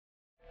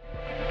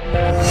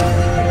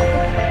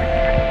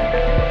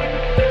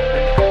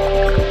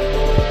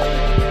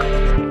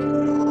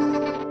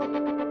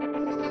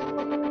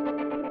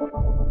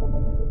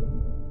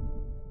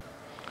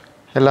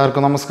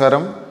എല്ലാവർക്കും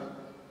നമസ്കാരം.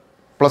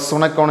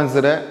 +1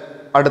 അക്കൗണ്ടൻസിയുടെ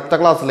അടുത്ത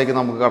ക്ലാസ്സിലേക്ക്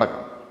നമുക്ക്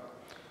കടക്കാം.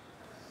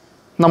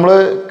 നമ്മൾ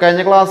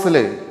കഴിഞ്ഞ ക്ലാസ്സിൽ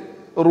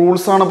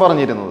റൂൾസാണ്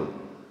പറഞ്ഞിരുന്നത്.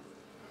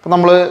 അപ്പോൾ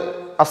നമ്മൾ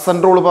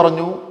അസറ്റ് റൂൾ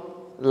പറഞ്ഞു,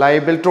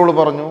 ലയബിലിറ്റി റൂൾ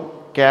പറഞ്ഞു,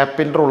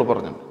 ക്യാപിറ്റൽ റൂൾ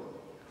പറഞ്ഞു.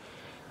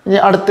 ഇനി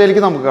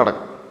അടുത്തേക്ക് നമുക്ക്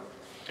കടക്കാം.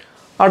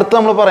 അടുത്ത്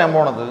നമ്മൾ പറയാൻ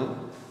പോണത്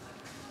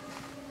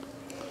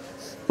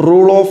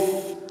rule of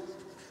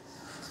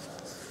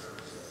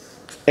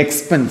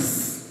expense.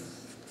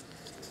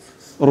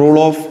 Rule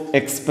of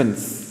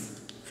expense,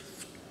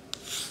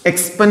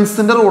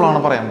 എക്സ്പെൻസിൻ്റെ റൂളാണ്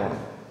പറയാൻ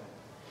പോകുന്നത്.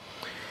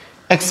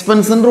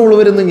 എക്സ്പെൻസിൻ്റെ റൂൾ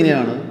വരുന്നത്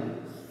ഇങ്ങനെയാണ്: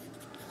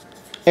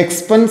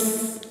 expense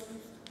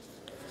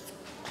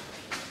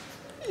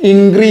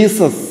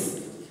increases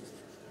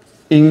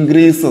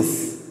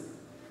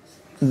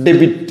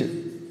debit.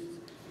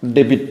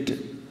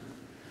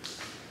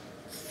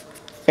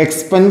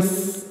 Expense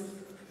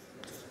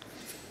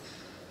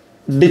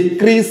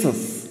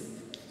decreases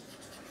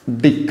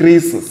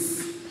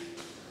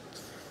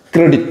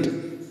credit.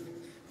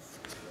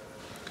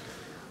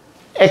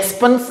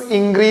 Expense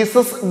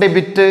increases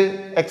debit,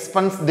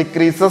 expense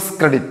decreases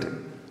credit.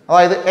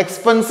 അതായത്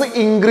എക്സ്പെൻസ്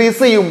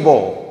ഇൻക്രീസ്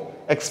ചെയ്യുമ്പോൾ,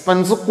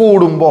 എക്സ്പെൻസ്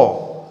കൂടുമ്പോൾ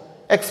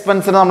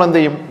എക്സ്പെൻസിന് നമ്മൾ എന്ത്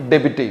ചെയ്യും?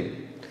 ഡെബിറ്റ് ചെയ്യും.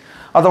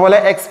 അതുപോലെ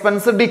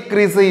എക്സ്പെൻസ്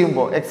ഡിക്രീസ്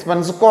ചെയ്യുമ്പോൾ,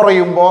 എക്സ്പെൻസ്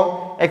കുറയുമ്പോൾ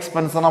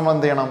എക്സ്പെൻസ് നമ്മൾ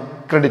എന്ത് ചെയ്യണം?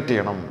 ക്രെഡിറ്റ്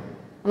ചെയ്യണം.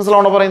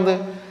 മനസ്സിലാവണോ പറയുന്നത്?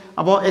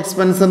 അപ്പോൾ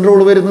എക്സ്പെൻസിൻ്റെ റൂൾ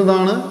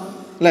വരുന്നതാണ്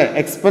അല്ലേ?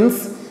 Expense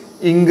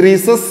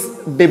increases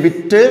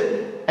debit,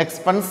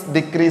 expense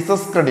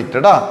decreases credit.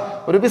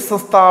 ഒരു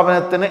ബിസിനസ്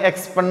സ്ഥാപനത്തിന്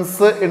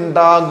എക്സ്പെൻസ്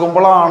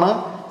ഉണ്ടാകുമ്പോഴാണ്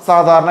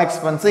സാധാരണ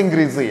എക്സ്പെൻസ്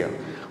ഇൻക്രീസ് ചെയ്യുക.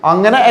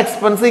 അങ്ങനെ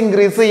എക്സ്പെൻസ്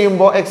ഇൻക്രീസ്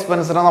ചെയ്യുമ്പോൾ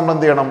എക്സ്പെൻസിനെ നമ്മൾ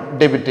എന്ത് ചെയ്യണം?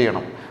 ഡെബിറ്റ്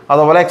ചെയ്യണം.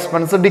 അതുപോലെ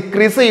എക്സ്പെൻസ്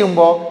ഡിക്രീസ്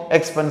ചെയ്യുമ്പോൾ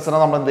എക്സ്പെൻസിനെ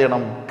നമ്മൾ എന്ത്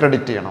ചെയ്യണം?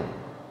 ക്രെഡിറ്റ് ചെയ്യണം.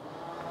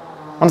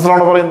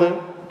 മനസ്സിലാണോ പറയുന്നത്?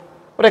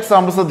 ഒരു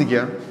എക്സാമ്പിൾ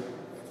ശ്രദ്ധിക്കുക.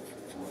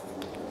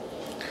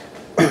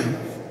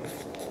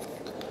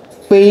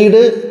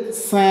 Paid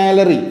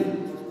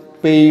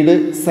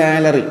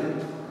salary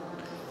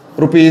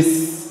rupees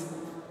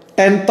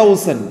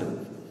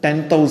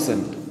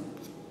 10,000.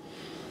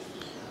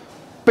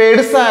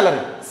 Paid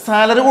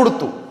salary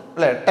കൊടുത്തു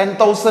അല്ലെ?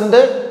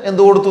 10,000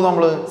 എന്ത് കൊടുത്തു?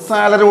 നമ്മൾ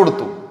സാലറി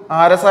കൊടുത്തു.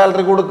 ആരെ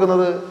സാലറി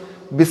കൊടുക്കുന്നത്?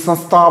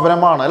 ബിസിനസ്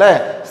സ്ഥാപനമാണ് അല്ലെ?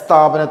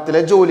 സ്ഥാപനത്തിലെ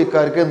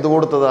ജോലിക്കാർക്ക് എന്ത്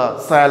കൊടുത്തതാ?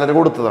 സാലറി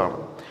കൊടുത്തതാണ്.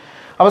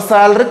 അപ്പൊ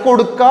സാലറി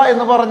കൊടുക്കുക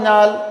എന്ന്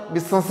പറഞ്ഞാൽ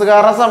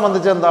ബിസിനസ്സുകാരനെ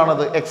സംബന്ധിച്ച്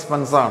എന്താണത്?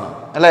 എക്സ്പെൻസ് ആണ്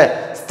അല്ലെ?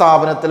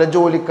 സ്ഥാപനത്തിലെ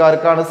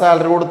ജോലിക്കാർക്കാണ്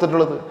സാലറി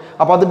കൊടുത്തിട്ടുള്ളത്.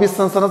 അപ്പൊ അത്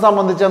ബിസിനസ്സിനെ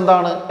സംബന്ധിച്ച്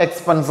എന്താണ്?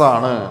 എക്സ്പെൻസ്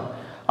ആണ്.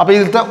 അപ്പൊ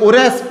ഇതിലത്തെ ഒരു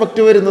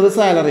ആസ്പെക്ട് വരുന്നത്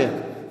സാലറിയാണ്.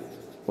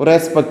 ഒരു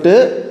ആസ്പെക്ട്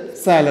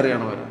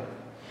സാലറിയാണ് വരുന്നത്.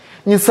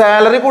 ഇനി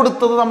സാലറി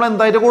കൊടുത്തത് നമ്മൾ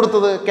എന്തായിട്ട്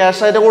കൊടുത്തത്?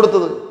 ക്യാഷ് ആയിട്ട്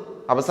കൊടുത്തത്.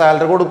 അപ്പൊ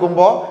സാലറി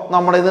കൊടുക്കുമ്പോൾ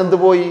നമ്മുടെ ഇത് എന്ത്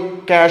പോയി?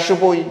 ക്യാഷ്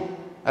പോയി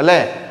അല്ലേ?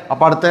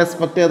 അപ്പൊ അടുത്ത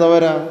ആസ്പെക്ട് ഏതാ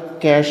വരാ?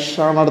 ക്യാഷ്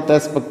ആണ് അടുത്ത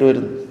ആസ്പെക്ട്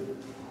വരുന്നത്.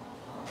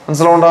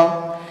 മനസ്സിലാവണ്ടോ?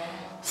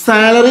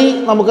 സാലറി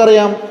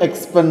നമുക്കറിയാം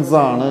എക്സ്പെൻസ്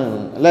ആണ്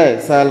അല്ലേ?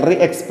 സാലറി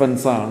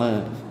എക്സ്പെൻസ് ആണ്.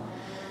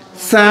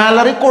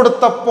 സാലറി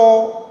കൊടുത്തപ്പോ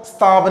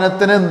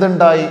സ്ഥാപനത്തിന്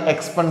എന്തുണ്ടായി?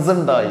 എക്സ്പെൻസ്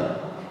ഉണ്ടായി.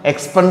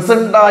 എക്സ്പെൻസ്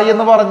ഉണ്ടായി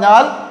എന്ന്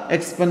പറഞ്ഞാൽ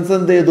എക്സ്പെൻസ്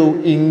എന്ത് ചെയ്തു?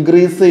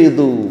 ഇൻക്രീസ്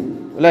ചെയ്തു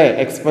അല്ലെ?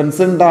 എക്സ്പെൻസ്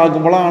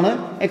ഉണ്ടാകുമ്പോഴാണ്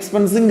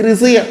എക്സ്പെൻസ്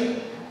ഇൻക്രീസ് ചെയ്യുക.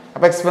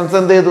 അപ്പൊ എക്സ്പെൻസ്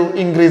എന്ത് ചെയ്തു?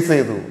 ഇൻക്രീസ്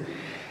ചെയ്തു.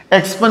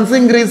 എക്സ്പെൻസ്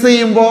ഇൻക്രീസ്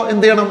ചെയ്യുമ്പോൾ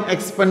എന്ത് ചെയ്യണം?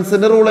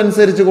 എക്സ്പെൻസിന്റെ റൂൾ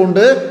അനുസരിച്ച്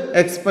കൊണ്ട്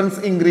എക്സ്പെൻസ്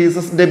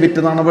ഇൻക്രീസസ് ഡെബിറ്റ്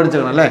എന്നാണ്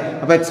പഠിച്ചത് അല്ലെ?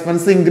 അപ്പൊ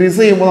എക്സ്പെൻസ് ഇൻക്രീസ്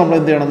ചെയ്യുമ്പോൾ നമ്മൾ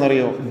എന്ത് ചെയ്യണം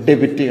എന്നറിയോ?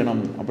 ഡെബിറ്റ് ചെയ്യണം.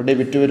 അപ്പൊ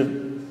ഡെബിറ്റ് വരും.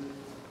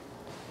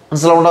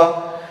 മനസ്സിലാവണ്ട?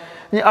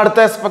 ഇനി അടുത്ത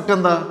ആസ്പെക്ട്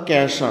എന്താ?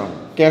 ക്യാഷ് ആണ്.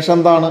 ക്യാഷ്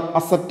എന്താണ്?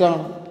 അസറ്റ്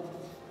ആണ്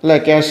അല്ലെ?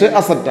 ക്യാഷ്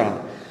അസറ്റ് ആണ്.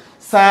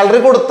 സാലറി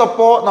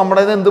കൊടുത്തപ്പോ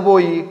നമ്മുടെ എന്ത്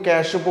പോയി?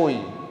 ക്യാഷ്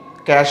പോയി.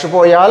 ക്യാഷ്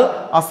പോയാൽ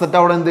അസറ്റ്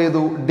അവിടെ എന്ത്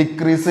ചെയ്തു?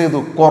 ഡിക്രീസ് ചെയ്തു,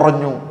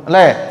 കുറഞ്ഞു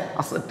അല്ലെ?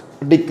 Asset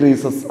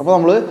decreases. അപ്പൊ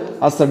നമ്മൾ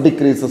അസറ്റ്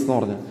ഡിക്രീസസ് എന്ന്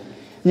പറഞ്ഞു.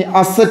 ഇനി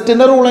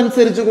അസറ്റിന്റെ റൂൾ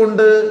അനുസരിച്ച്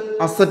കൊണ്ട്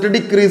അസറ്റ്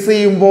ഡിക്രീസ്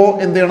ചെയ്യുമ്പോൾ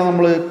എന്ത് ചെയ്യണം?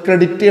 നമ്മൾ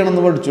ക്രെഡിറ്റ് ചെയ്യണം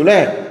എന്ന് പഠിച്ചു അല്ലെ?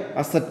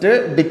 അസറ്റ്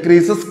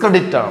ഡിക്രീസസ്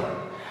ക്രെഡിറ്റ് ആണ്.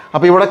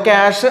 അപ്പൊ ഇവിടെ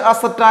ക്യാഷ്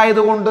അസറ്റ്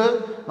ആയതുകൊണ്ട്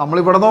നമ്മൾ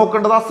ഇവിടെ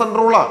നോക്കേണ്ടത് അസറ്റ്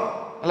റൂളാണ്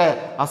അല്ലെ?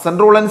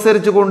 അസറ്റ് റൂൾ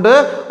അനുസരിച്ച് കൊണ്ട്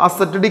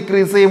അസറ്റ്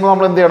ഡിക്രീസ് ചെയ്യുമ്പോൾ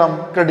നമ്മൾ എന്ത് ചെയ്യണം?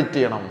 ക്രെഡിറ്റ്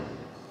ചെയ്യണം.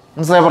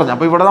 മനസ്സിലായി പറഞ്ഞു?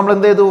 അപ്പൊ ഇവിടെ നമ്മൾ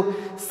എന്ത് ചെയ്തു?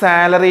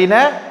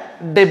 സാലറീനെ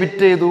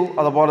ഡെബിറ്റ് ചെയ്തു.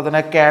 അതുപോലെ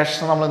തന്നെ ക്യാഷ്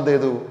നമ്മൾ എന്ത്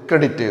ചെയ്തു?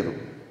 ക്രെഡിറ്റ് ചെയ്തു.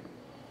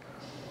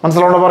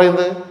 മനസ്സിലാവണോ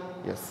പറയുന്നത്?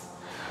 യെസ്.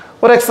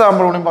 ഒരു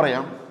എക്സാമ്പിൾ കൂടി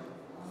പറയാം.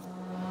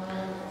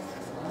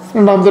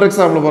 രണ്ടാമത്തെ ഒരു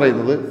എക്സാമ്പിൾ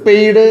പറയുന്നത്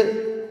പെയ്ഡ്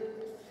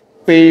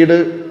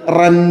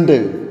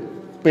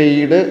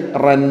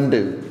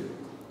റെന്റ്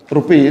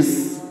റുപ്പീസ്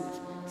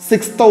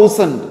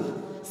 6,000.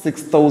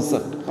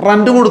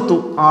 റെന്റ് കൊടുത്തു.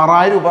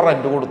 6,000 രൂപ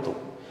റെന്റ് കൊടുത്തു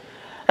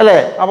അല്ലേ?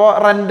 അപ്പോൾ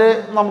റെന്റ്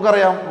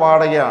നമുക്കറിയാം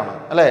വാടകയാണ്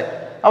അല്ലേ?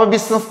 അപ്പൊ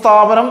ബിസിനസ്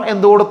സ്ഥാപനം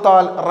എന്ത്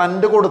കൊടുത്താൽ?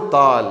 റെന്റ്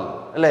കൊടുത്താൽ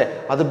അല്ലെ?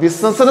 അത്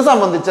ബിസിനസിനെ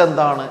സംബന്ധിച്ച്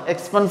എന്താണ്?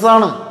 എക്സ്പെൻസ്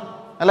ആണ്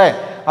അല്ലെ?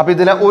 അപ്പൊ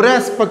ഇതിലെ ഒരു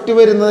ആസ്പെക്ട്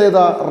വരുന്നത്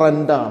ഏതാ?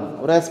 റെന്റ് ആണ്.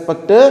 ഒരു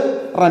ആസ്പെക്ട്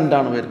റെന്റ്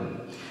ആണ് വരുന്നത്.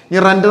 ഈ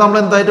റെന്റ് നമ്മൾ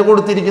എന്തായിട്ട്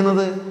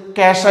കൊടുത്തിരിക്കുന്നത്?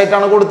 ക്യാഷ്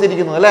ആയിട്ടാണ്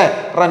കൊടുത്തിരിക്കുന്നത് അല്ലെ?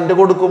 റെന്റ്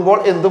കൊടുക്കുമ്പോൾ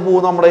എന്ത്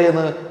പോവും? നമ്മുടെ കയ്യിൽ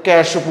നിന്ന്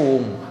ക്യാഷ്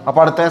പോവും. അപ്പൊ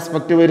അടുത്ത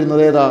ആസ്പെക്ട്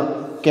വരുന്നത് ഏതാ?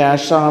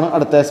 ക്യാഷ് ആണ്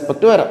അടുത്ത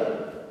ആസ്പെക്ട് വരാം.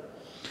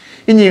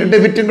 ഇനി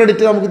ഡെബിറ്റും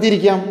ക്രെഡിറ്റ് നമുക്ക്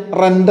തിരിക്കാം.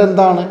 റെന്റ്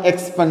എന്താണ്?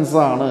 എക്സ്പെൻസ്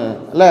ആണ്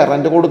അല്ലെ.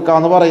 റെന്റ്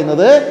കൊടുക്കാന്ന്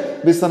പറയുന്നത്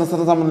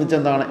ബിസിനസിനെ സംബന്ധിച്ച്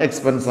എന്താണ്?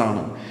 എക്സ്പെൻസ്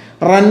ആണ്.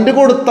 റെന്റ്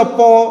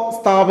കൊടുത്തപ്പോ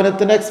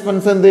സ്ഥാപനത്തിന്റെ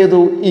എക്സ്പെൻസ് എന്ത്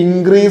ചെയ്തു?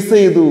 ഇൻക്രീസ്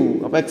ചെയ്തു.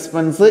 അപ്പൊ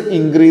എക്സ്പെൻസ്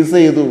ഇൻക്രീസ്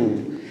ചെയ്തു.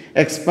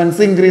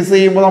 എക്സ്പെൻസ് ഇൻക്രീസ്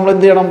ചെയ്യുമ്പോൾ നമ്മൾ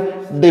എന്ത് ചെയ്യണം?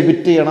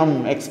 ഡെബിറ്റ് ചെയ്യണം.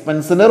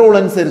 എക്സ്പെൻസിന്റെ റൂൾ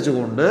അനുസരിച്ച്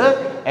കൊണ്ട്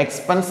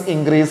എക്സ്പെൻസ്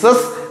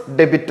ഇൻക്രീസസ്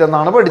ഡെബിറ്റ്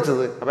എന്നാണ്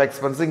പഠിച്ചത്. അപ്പൊ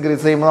എക്സ്പെൻസ്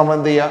ഇൻക്രീസ് ചെയ്യുമ്പോൾ നമ്മൾ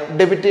എന്ത് ചെയ്യുക?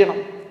 ഡെബിറ്റ് ചെയ്യണം.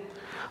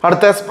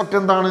 അടുത്ത ആസ്പെക്ട്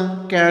എന്താണ്?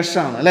 ക്യാഷ്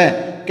ആണ് അല്ലെ.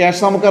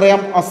 ക്യാഷ്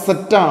നമുക്കറിയാം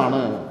അസറ്റ്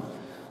ആണ്.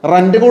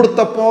 റെന്റ്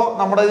കൊടുത്തപ്പോൾ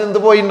നമ്മുടെ എന്ത്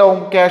പോയിട്ടുണ്ടാവും?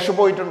 ക്യാഷ്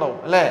പോയിട്ടുണ്ടാവും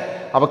അല്ലെ.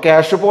 അപ്പൊ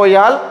ക്യാഷ്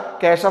പോയാൽ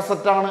ക്യാഷ്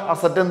അസറ്റ് ആണ്.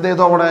 അസറ്റ് എന്ത്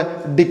ചെയ്തു? അവിടെ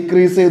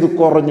ഡിക്രീസ് ചെയ്തു,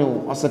 കുറഞ്ഞു.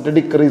 അസറ്റ്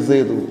ഡിക്രീസ്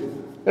ചെയ്തു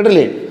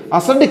കേട്ടില്ലേ.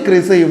 അസറ്റ്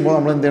ഡിക്രീസ് ചെയ്യുമ്പോൾ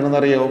നമ്മൾ എന്ത് ചെയ്യണം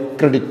അറിയോ?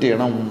 ക്രെഡിറ്റ്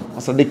ചെയ്യണം.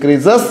 അസറ്റ്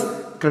ഡിക്രീസസ്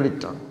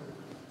ക്രെഡിറ്റ് ആണ്.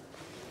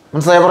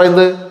 മനസ്സിലായി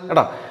പറയുന്നത്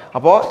കേട്ടാ.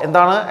 അപ്പോൾ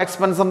എന്താണ്?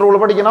 എക്സ്പെൻസിന്റെ റൂൾ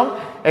പഠിക്കണം.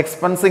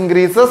 Expense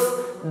increases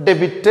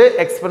debit,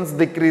 expense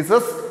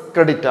decreases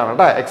credit ആണ്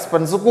കേട്ടോ.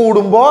 എക്സ്പെൻസ്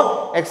കൂടുമ്പോൾ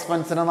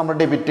എക്സ്പെൻസിനെ നമ്മൾ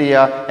ഡെബിറ്റ്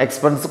ചെയ്യുക.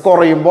 എക്സ്പെൻസ്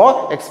കുറയുമ്പോൾ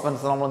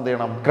എക്സ്പെൻസ് നമ്മൾ എന്ത്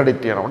ചെയ്യണം?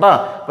 ക്രെഡിറ്റ് ചെയ്യണം കേട്ടോ.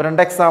 അപ്പോൾ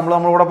 2 എക്സാമ്പിൾ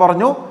നമ്മളിവിടെ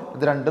പറഞ്ഞു.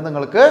 ഇത് 2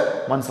 നിങ്ങൾക്ക്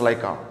മനസ്സിലായി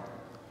കാണും.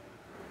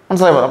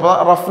 മനസ്സിലായി. അപ്പോൾ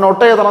റഫ്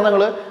നോട്ട് എഴുതണം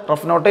നിങ്ങൾ.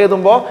 റഫ് നോട്ട്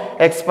എഴുതുമ്പോൾ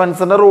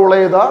എക്സ്പെൻസിന്റെ റൂൾ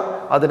എഴുതുക,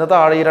 അതിന്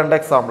താഴെ ഈ 2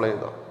 എക്സാമ്പിൾ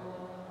എഴുതുക.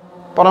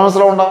 പറഞ്ഞ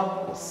മനസ്സിലാവണ്ട.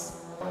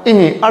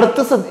 ഇനി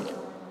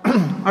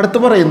അടുത്ത്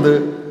പറയുന്നത്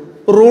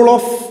rule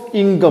of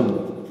income.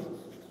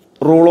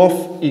 Rule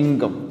of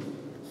income.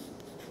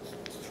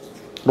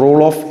 Rule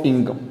of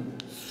income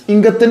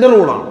ഇൻകത്തിന്റെ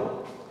റൂളാണ്.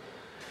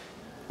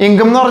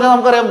 Income എന്ന് പറഞ്ഞാൽ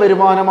നമുക്കറിയാം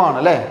വരുമാനമാണ്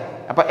അല്ലേ.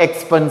 അപ്പൊ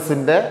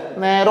എക്സ്പെൻസിന്റെ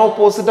നേരെ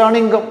ഓപ്പോസിറ്റ് ആണ്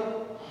ഇൻകം.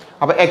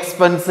 അപ്പൊ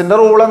എക്സ്പെൻസിന്റെ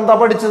റൂൾ എന്താ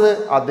പഠിച്ചത്?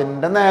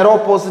 അതിന്റെ നേരെ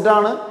ഓപ്പോസിറ്റ്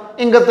ആണ്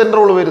ഇൻകത്തിന്റെ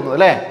റൂൾ വരുന്നത്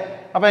അല്ലേ.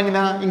 അപ്പൊ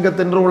എങ്ങനെയാ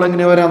ഇൻകത്തിന്റെ റൂൾ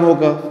എങ്ങനെയാ വരാൻ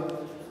നോക്കുക?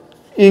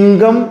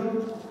 Income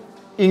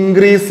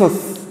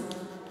increases,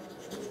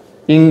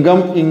 income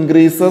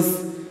increases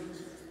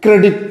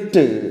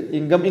credit.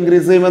 Income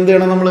increase ചെയ്യുമ്പോൾ എന്ത്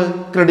ചെയ്യണം? നമ്മൾ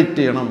ക്രെഡിറ്റ്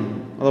ചെയ്യണം.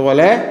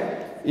 അതുപോലെ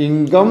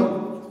income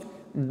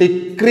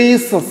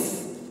decreases,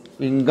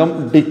 income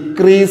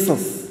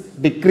decreases,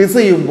 decrease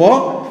ചെയ്യുമ്പോൾ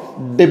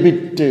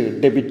ഡെബിറ്റ്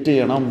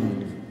ചെയ്യണം.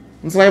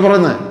 മനസ്സിലായി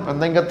പറയുന്നത്?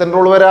 എന്താ ഇൻകത്തിന്റെ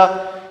റൂൾ വരാ?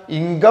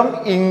 Income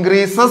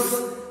increases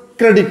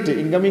credit.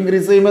 Income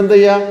increase ചെയ്യുമ്പോൾ എന്ത്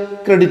ചെയ്യുക?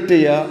 ക്രെഡിറ്റ്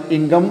ചെയ്യുക.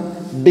 ഇൻകം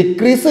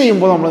ഡിക്രീസ്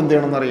ചെയ്യുമ്പോൾ നമ്മൾ എന്ത്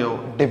ചെയ്യണം എന്നറിയോ?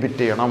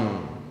 ഡെബിറ്റ് ചെയ്യണം.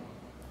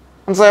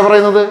 മനസ്സിലായി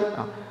പറയുന്നത്?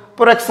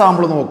 ഇപ്പോൾ ഒരു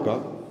എക്സാമ്പിൾ നോക്കുക.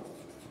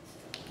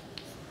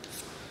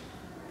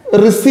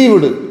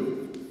 Received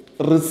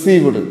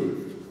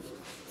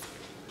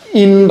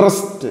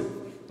interest,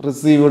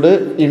 received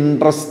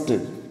interest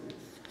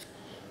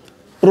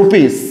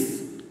rupees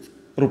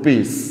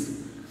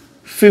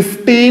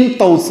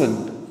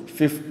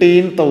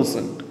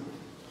 15,000.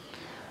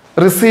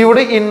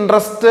 Received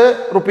interest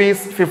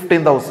rupees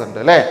 15,000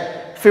 അല്ലേ.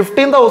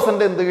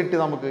 15,000 എന്ത് കിട്ടി?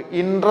 നമുക്ക്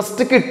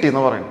ഇൻട്രസ്റ്റ് കിട്ടി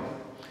എന്ന് പറയുന്നത്.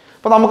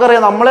 അപ്പൊ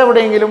നമുക്കറിയാം നമ്മൾ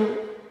എവിടെയെങ്കിലും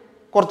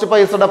കുറച്ച്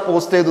പൈസ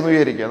ഡെപ്പോസിറ്റ് ചെയ്തെന്ന്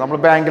വിചാരിക്കുക. നമ്മൾ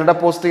ബാങ്കിൽ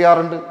ഡെപ്പോസിറ്റ്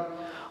ചെയ്യാറുണ്ട്.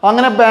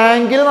 അങ്ങനെ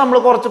ബാങ്കിൽ നമ്മൾ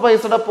കുറച്ച്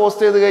പൈസ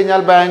ഡെപ്പോസിറ്റ് ചെയ്ത്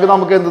കഴിഞ്ഞാൽ ബാങ്ക്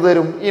നമുക്ക് എന്ത്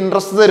തരും?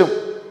 ഇൻട്രസ്റ്റ് തരും.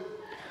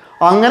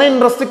 അങ്ങനെ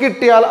ഇൻട്രസ്റ്റ്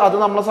കിട്ടിയാൽ അത്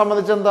നമ്മളെ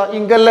സംബന്ധിച്ച് എന്താ?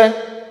 ഇൻകം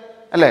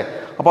അല്ലേ.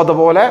 അപ്പൊ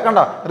അതുപോലെ കണ്ട,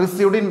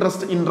 റിസീവ്ഡ്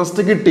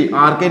ഇൻട്രസ്റ്റ് കിട്ടി.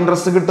 ആർക്ക്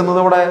ഇൻട്രസ്റ്റ് കിട്ടുന്നത്?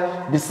 ഇവിടെ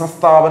ബിസിനസ്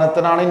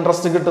സ്ഥാപനത്തിനാണ്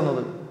ഇൻട്രസ്റ്റ്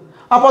കിട്ടുന്നത്.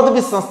 അപ്പൊ അത്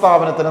ബിസിനസ്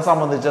സ്ഥാപനത്തിനെ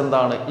സംബന്ധിച്ച്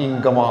എന്താണ്?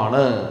 ഇൻകം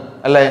ആണ്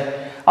അല്ലേ.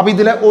 അപ്പൊ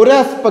ഇതിലെ ഒരു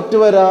ആസ്പെക്ട്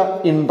വരാ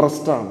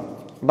ഇൻട്രസ്റ്റ് ആണ്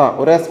കേട്ടാ.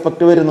 ഒരു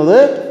ആസ്പെക്ട് വരുന്നത്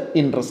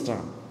ഇൻട്രസ്റ്റ്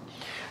ആണ്.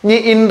 ഇനി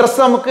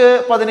ഇൻട്രസ്റ്റ് നമുക്ക്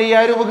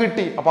 15,000 രൂപ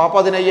കിട്ടി. അപ്പൊ ആ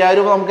 15,000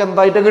 രൂപ നമുക്ക്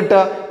എന്തായിട്ട്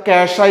കിട്ടുക?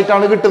 ക്യാഷ്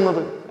ആയിട്ടാണ്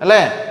കിട്ടുന്നത്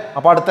അല്ലേ.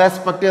 അപ്പൊ അടുത്ത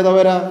ആസ്പെക്ട് ഏതാ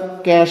വരാ?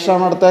 ക്യാഷ്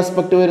ആണ് അടുത്ത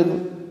ആസ്പെക്ട് വരുന്നത്.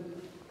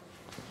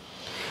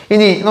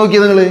 ഇനി നോക്കി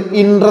നിങ്ങൾ,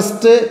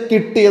 ഇൻട്രസ്റ്റ്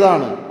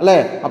കിട്ടിയതാണ് അല്ലേ.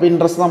 അപ്പൊ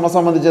ഇൻട്രസ്റ്റ് നമ്മളെ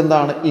സംബന്ധിച്ച്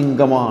എന്താണ്?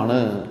 ഇൻകം ആണ്.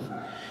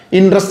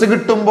 ഇൻട്രസ്റ്റ്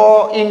കിട്ടുമ്പോൾ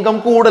ഇൻകം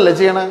കൂടല്ലേ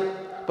ചെയ്യണേ.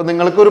 അപ്പൊ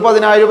നിങ്ങൾക്ക് ഒരു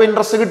 10,000 രൂപ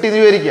ഇൻട്രസ്റ്റ് കിട്ടിയെന്ന്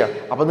വിചാരിക്കുക.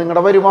 അപ്പൊ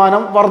നിങ്ങളുടെ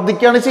വരുമാനം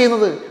വർദ്ധിക്കുകയാണ്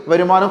ചെയ്യുന്നത്,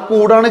 വരുമാനം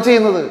കൂടാണ്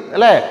ചെയ്യുന്നത്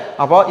അല്ലേ.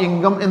 അപ്പൊ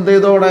ഇൻകം എന്ത്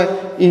ചെയ്തോടെ?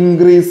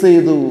 ഇൻക്രീസ്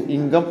ചെയ്തു.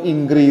 ഇൻകം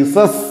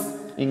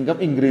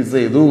ഇൻക്രീസ്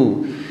ചെയ്തു.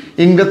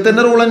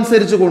 ഇൻകത്തിന്റെ റൂൾ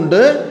അനുസരിച്ച് കൊണ്ട്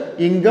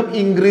ഇൻകം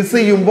ഇൻക്രീസ്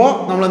ചെയ്യുമ്പോൾ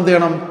നമ്മൾ എന്ത്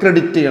ചെയ്യണം?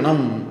 ക്രെഡിറ്റ് ചെയ്യണം.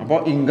 അപ്പോൾ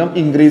ഇൻകം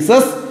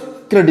ഇൻക്രീസസ്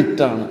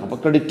ക്രെഡിറ്റ് ആണ്. അപ്പൊ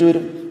ക്രെഡിറ്റ്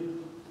വരും.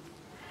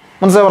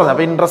 മനസ്സിലായി പറഞ്ഞു?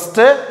 അപ്പൊ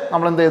ഇൻട്രസ്റ്റ്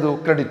നമ്മൾ എന്ത് ചെയ്തു?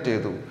 ക്രെഡിറ്റ്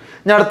ചെയ്തു.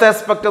 ഇനി അടുത്ത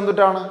ആസ്പെക്ട്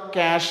എന്തിട്ടാണ്?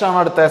 ക്യാഷ് ആണ്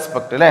അടുത്ത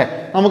ആസ്പെക്ട് അല്ലേ.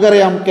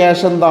 നമുക്കറിയാം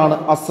ക്യാഷ് എന്താണ്?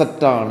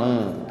 അസറ്റ് ആണ്.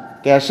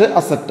 ക്യാഷ്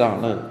അസറ്റ്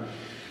ആണ്.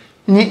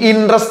 ഇനി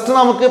ഇൻട്രസ്റ്റ്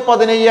നമുക്ക്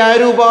 15,000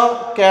 രൂപ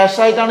ക്യാഷ്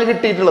ആയിട്ടാണ്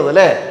കിട്ടിയിട്ടുള്ളത്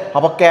അല്ലേ.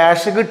 അപ്പൊ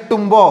ക്യാഷ്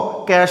കിട്ടുമ്പോ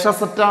ക്യാഷ്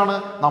അസറ്റ് ആണ്.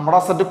 നമ്മുടെ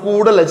അസറ്റ്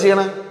കൂടല്ലേ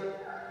ചെയ്യണേ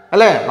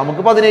അല്ലേ.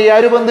 നമുക്ക്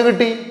 15,000 രൂപ എന്ത്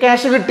കിട്ടി?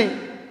 ക്യാഷ് കിട്ടി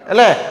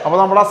അല്ലേ. അപ്പൊ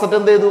നമ്മുടെ അസറ്റ്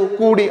എന്ത് ചെയ്തു?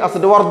 കൂടി,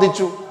 അസറ്റ്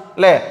വർദ്ധിച്ചു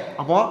അല്ലേ.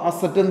 അപ്പൊ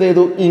അസറ്റ് എന്ത്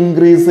ചെയ്തു?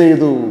 ഇൻക്രീസ്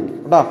ചെയ്തു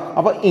കേട്ടാ.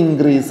 അപ്പൊ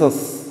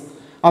ഇൻക്രീസസ്.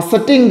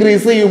 അസറ്റ്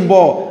ഇൻക്രീസ്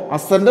ചെയ്യുമ്പോൾ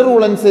അസറ്റിന്റെ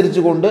റൂൾ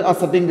അനുസരിച്ച് കൊണ്ട്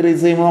അസറ്റ്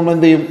ഇൻക്രീസ് ചെയ്യുമ്പോൾ നമ്മൾ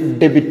എന്ത് ചെയ്യും?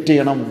 ഡെബിറ്റ്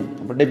ചെയ്യണം.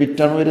 അപ്പൊ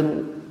ഡെബിറ്റ് ആണ്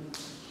വരുന്നത്.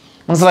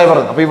 മനസ്സിലായി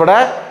പറയുന്നത്? അപ്പൊ ഇവിടെ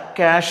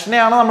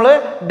ക്യാഷിനെയാണ് നമ്മൾ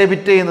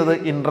ഡെബിറ്റ് ചെയ്യുന്നത്.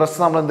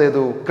 ഇൻട്രസ്റ്റ് നമ്മൾ എന്ത്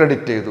ചെയ്തു?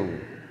 ക്രെഡിറ്റ് ചെയ്തു.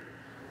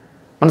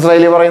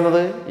 മനസ്സിലായില്ലേ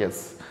പറയുന്നത്?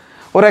 യെസ്.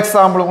 ഒരു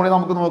എക്സാമ്പിളും കൂടി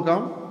നമുക്ക്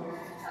നോക്കാം.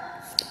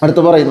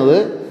 അടുത്ത് പറയുന്നത്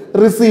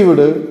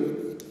received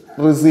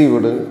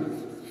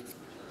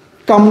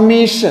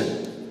commission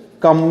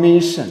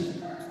commission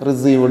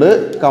received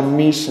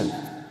commission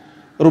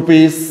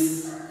rupees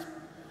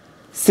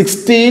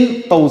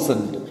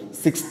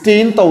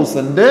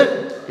 16,000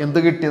 എന്ത്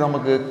കിട്ടി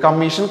നമുക്ക്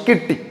കമ്മീഷൻ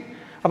കിട്ടി.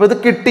 അപ്പോൾ ഇത്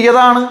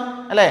കിട്ടിയതാണ്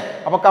അല്ലേ.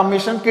 അപ്പോൾ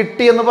കമ്മീഷൻ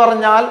കിട്ടി എന്ന്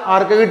പറഞ്ഞാൽ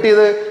ആർക്ക്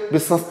കിട്ടിയത്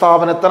ബിസിനസ്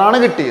സ്ഥാപനത്തിനാണ്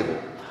കിട്ടിയത്.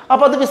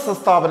 അപ്പോൾ അത് ബിസിനസ്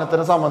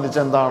സ്ഥാപനത്തിനെ സംബന്ധിച്ച്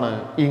എന്താണ്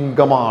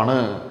ഇൻകമാണ്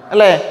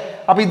അല്ലേ.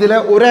 അപ്പോൾ ഇതിലെ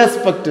ഒരു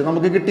ആസ്പെക്ട്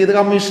നമുക്ക് കിട്ടിയത്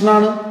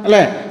കമ്മീഷനാണ്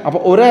അല്ലേ. അപ്പോൾ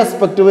ഒരു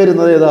ആസ്പെക്ട്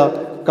വരുന്നത് ഏതാ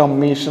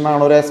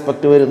കമ്മീഷനാണ് ഒരു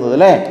ആസ്പെക്ട് വരുന്നത്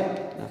അല്ലേ.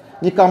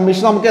 ഈ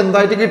കമ്മീഷൻ നമുക്ക്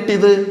എന്തായിട്ട്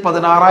കിട്ടിയത്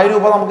 16,000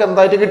 രൂപ നമുക്ക്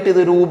എന്തായിട്ട്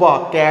കിട്ടിയത് രൂപ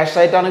ക്യാഷ്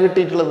ആയിട്ടാണ്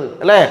കിട്ടിയിട്ടുള്ളത്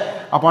അല്ലേ.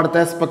 അപ്പോൾ അടുത്ത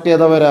ആസ്പെക്ട്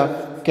ഏതാ വരാ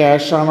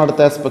ക്യാഷ് ആണ്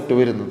അടുത്ത ആസ്പെക്ട്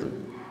വരുന്നത്.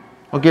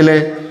 ഓക്കെ അല്ലേ.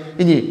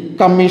 ഇനി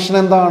കമ്മീഷൻ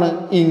എന്താണ്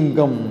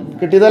ഇൻകം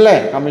കിട്ടിയതല്ലേ.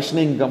 കമ്മീഷൻ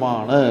ഇൻകം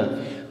ആണ്.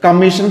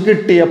 കമ്മീഷൻ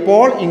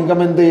കിട്ടിയപ്പോൾ ഇൻകം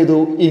എന്ത് ചെയ്തു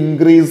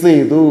ഇൻക്രീസ്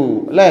ചെയ്തു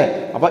അല്ലേ.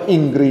 അപ്പൊ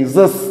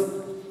ഇൻക്രീസസ്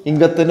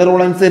ഇൻകത്തിന്റെ റൂൾ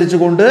അനുസരിച്ച്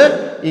കൊണ്ട്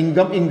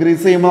ഇൻകം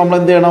ഇൻക്രീസ് ചെയ്യുമ്പോൾ നമ്മൾ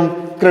എന്ത് ചെയ്യണം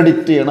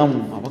ക്രെഡിറ്റ് ചെയ്യണം.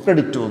 അപ്പൊ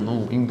ക്രെഡിറ്റ് വന്നു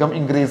ഇൻകം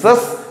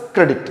ഇൻക്രീസസ്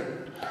ക്രെഡിറ്റ്.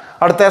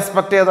 അടുത്ത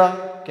ആസ്പെക്ട് ഏതാ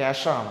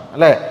ക്യാഷ് ആണ്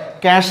അല്ലെ.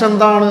 ക്യാഷ്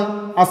എന്താണ്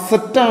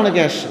അസറ്റ് ആണ്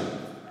ക്യാഷ്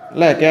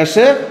അല്ലെ.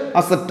 ക്യാഷ്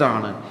അസറ്റ്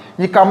ആണ്.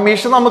 ഈ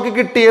കമ്മീഷൻ നമുക്ക്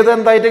കിട്ടിയത്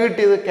എന്തായിട്ട്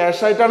കിട്ടിയത്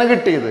ക്യാഷ് ആയിട്ടാണ്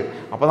കിട്ടിയത്.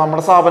 അപ്പൊ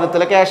നമ്മുടെ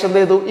സ്ഥാപനത്തിലെ ക്യാഷ് എന്ത്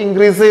ചെയ്തു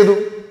ഇൻക്രീസ് ചെയ്തു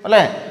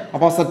അല്ലെ.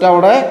 അപ്പൊ അസറ്റ്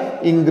അവിടെ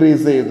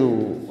ഇൻക്രീസ് ചെയ്തു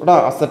ഇവിടെ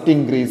അസറ്റ്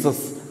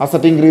ഇൻക്രീസസ്.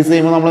 അസറ്റ് ഇൻക്രീസ്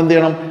ചെയ്യുമ്പോൾ നമ്മൾ എന്ത്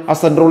ചെയ്യണം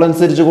അസറ്റ് റൂൾ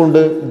അനുസരിച്ച്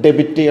കൊണ്ട്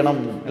ഡെബിറ്റ് ചെയ്യണം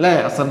അല്ലെ.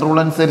 അസറ്റ് റൂൾ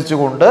അനുസരിച്ച്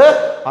കൊണ്ട്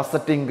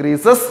അസറ്റ്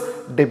ഇൻക്രീസസ്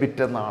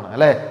ഡെബിറ്റ് എന്നാണ്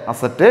അല്ലെ.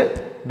 അസറ്റ്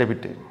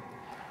ഡെബിറ്റ് ചെയ്യും.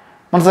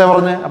 മനസ്സിലായി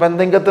പറഞ്ഞ്. അപ്പൊ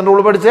എന്താ ഇൻകത്തിന്റെ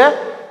റൂൾ പഠിച്ചേ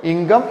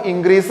income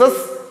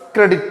increases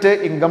credit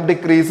income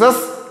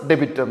decreases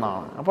debit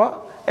എന്നാണ്. അപ്പൊ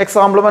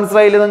എക്സാമ്പിൾ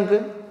മനസ്സിലായില്ലേ നിങ്ങൾക്ക്.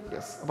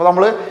 യെസ്. അപ്പോൾ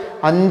നമ്മൾ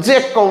 5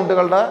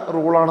 അക്കൗണ്ടുകളുടെ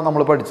റൂളാണ്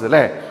നമ്മൾ പഠിച്ചത്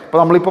അല്ലേ. അപ്പോൾ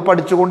നമ്മളിപ്പോൾ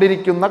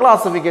പഠിച്ചുകൊണ്ടിരിക്കുന്ന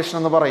ക്ലാസിഫിക്കേഷൻ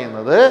എന്ന്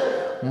പറയുന്നത്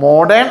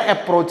മോഡേൺ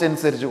അപ്രോച്ച്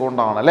അനുസരിച്ച്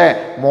കൊണ്ടാണ് അല്ലേ.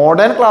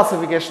 മോഡേൺ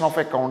ക്ലാസിഫിക്കേഷൻ ഓഫ്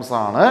അക്കൗണ്ട്സ്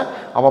ആണ്.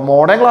 അപ്പോൾ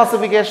മോഡേൺ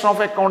ക്ലാസിഫിക്കേഷൻ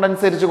ഓഫ് അക്കൗണ്ട്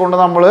അനുസരിച്ച് കൊണ്ട്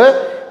നമ്മൾ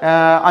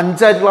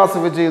 5 ആയിട്ട്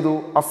ക്ലാസിഫൈ ചെയ്തു.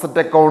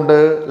 Asset account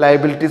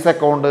liabilities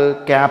account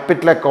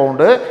capital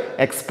account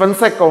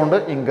expense account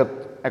income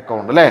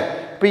account അല്ലേ.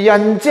 അപ്പോൾ ഈ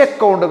 5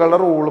 അക്കൗണ്ടുകളുടെ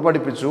റൂൾ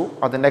പഠിപ്പിച്ചു.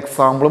 അതിൻ്റെ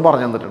എക്സാമ്പിളും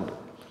പറഞ്ഞു തന്നിട്ടുണ്ട്.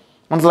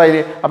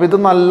 മനസ്സിലായില്ലേ. അപ്പോൾ ഇത്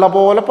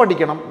നല്ലപോലെ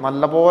പഠിക്കണം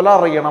നല്ലപോലെ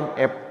അറിയണം.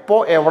 എപ്പോൾ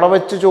എവിടെ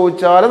വെച്ച്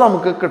ചോദിച്ചാലും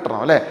നമുക്ക് കിട്ടണം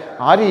അല്ലേ.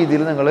 ആ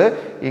രീതിയിൽ നിങ്ങൾ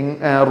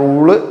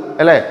റൂള്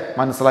അല്ലേ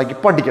മനസ്സിലാക്കി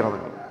പഠിക്കണം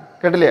നിങ്ങൾ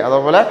കേട്ടില്ലേ.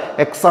 അതേപോലെ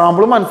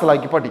എക്സാമ്പിൾ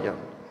മനസ്സിലാക്കി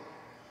പഠിക്കണം.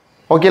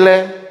 ഓക്കെ അല്ലേ.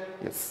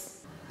 യെസ്.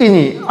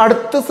 ഇനി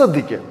അടുത്ത്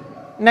ശ്രദ്ധിക്കുക.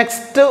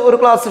 നെക്സ്റ്റ് ഒരു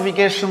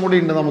ക്ലാസിഫിക്കേഷൻ കൂടി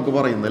ഉണ്ട് നമുക്ക്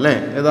പറയുന്നത് അല്ലേ.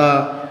 ഏതാ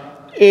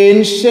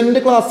ഏൻഷ്യന്റ്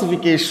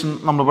ക്ലാസിഫിക്കേഷൻ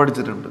നമ്മൾ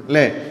പഠിച്ചിട്ടുണ്ട്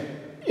അല്ലേ.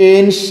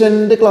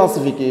 Ancient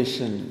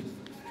classification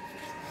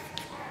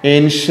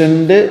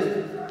ancient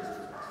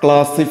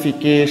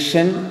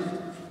classification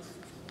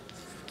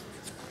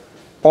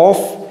of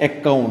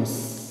accounts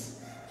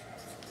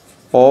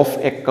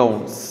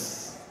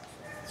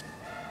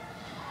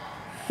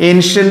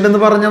ancient എന്ന്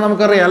പറഞ്ഞാൽ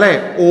നമുക്കറിയാം അല്ലേ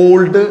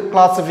ഓൾഡ്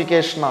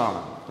ക്ലാസിഫിക്കേഷൻ ആണ്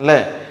അല്ലേ.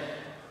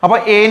 അപ്പൊ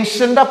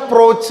ഏൻഷ്യന്റ്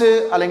അപ്രോച്ച്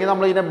അല്ലെങ്കിൽ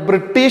നമ്മൾ ഇതിനെ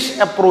ബ്രിട്ടീഷ്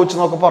അപ്രോച്ച്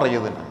എന്നൊക്കെ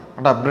പറയുന്നതിന്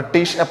കേട്ടോ.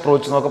 ബ്രിട്ടീഷ്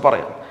അപ്രോച്ച് എന്നൊക്കെ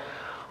പറയാം.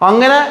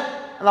 അങ്ങനെ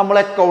നമ്മൾ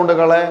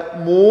അക്കൗണ്ടുകളെ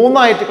 3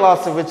 ആയിട്ട്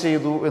ക്ലാസിഫൈ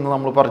ചെയ്തു എന്ന്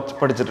നമ്മൾ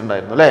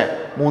പഠിച്ചിട്ടുണ്ടായിരുന്നു അല്ലേ.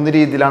 3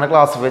 രീതിയിലാണ്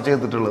ക്ലാസിഫൈ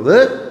ചെയ്തിട്ടുള്ളത്.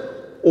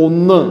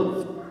 1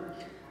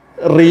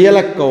 real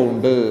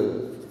account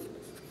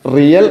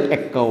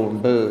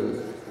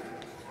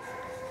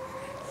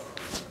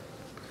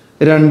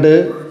 2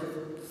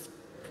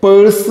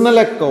 personal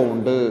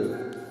account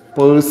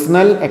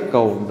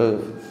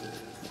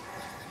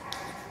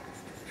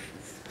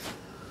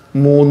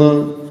 3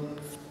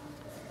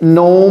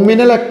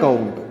 nominal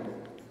account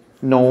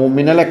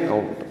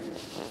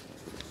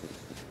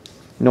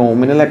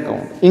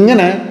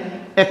ഇങ്ങനെ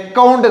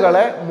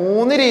അക്കൗണ്ടുകളെ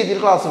 3 രീതിയിൽ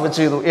ക്ലാസിഫൈ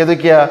ചെയ്തു.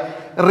 ഏതൊക്കെയാ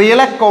real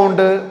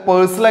account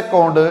personal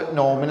account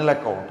nominal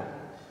account.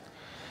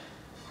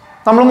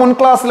 നമ്മൾ മുൻ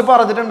ക്ലാസ്സിൽ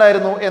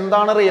പറഞ്ഞിട്ടുണ്ടായിരുന്നു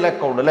എന്താണ് റിയൽ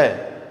അക്കൗണ്ട് അല്ലേ.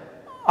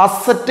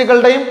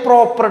 അസറ്റുകളുടെയും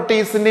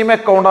പ്രോപ്പർട്ടീസിന്റെയും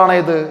അക്കൗണ്ടാണ്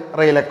ഇത്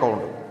റിയൽ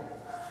അക്കൗണ്ട്.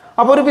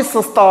 അപ്പോൾ ഒരു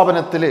ബിസിനസ്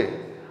സ്ഥാപനത്തിൽ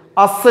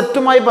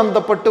അസറ്റുമായി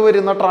ബന്ധപ്പെട്ട്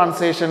വരുന്ന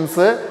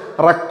ട്രാൻസാക്ഷൻസ്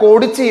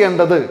റെക്കോർഡ്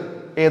ചെയ്യേണ്ടത്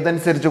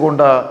ഏതനുസരിച്ച്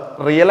കൊണ്ട്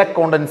റിയൽ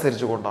അക്കൗണ്ട്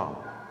അനുസരിച്ച് കൊണ്ടാണ്.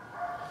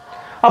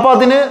 അപ്പൊ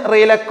അതിന്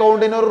റിയൽ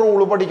അക്കൗണ്ടിന് ഒരു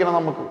റൂള് പഠിക്കണം.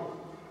 നമുക്ക്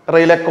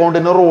റിയൽ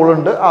അക്കൗണ്ടിന് റൂൾ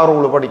ഉണ്ട്. ആ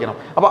റൂള് പഠിക്കണം.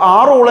 അപ്പൊ ആ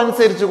റൂൾ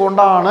അനുസരിച്ച്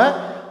കൊണ്ടാണ്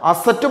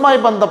അസറ്റുമായി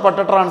ബന്ധപ്പെട്ട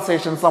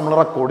ട്രാൻസാക്ഷൻസ് നമ്മൾ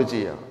റെക്കോർഡ്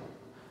ചെയ്യുക.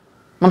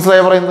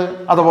 മനസ്സിലായി പറയുന്നത്.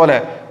 അതുപോലെ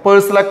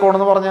പേഴ്സണൽ അക്കൗണ്ട്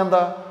എന്ന് പറഞ്ഞാൽ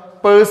എന്താ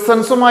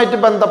പേഴ്സൺസുമായിട്ട്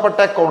ബന്ധപ്പെട്ട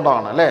അക്കൗണ്ട്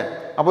ആണ് അല്ലേ.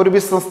 അപ്പൊ ഒരു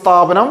ബിസിനസ്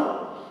സ്ഥാപനം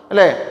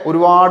അല്ലേ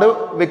ഒരുപാട്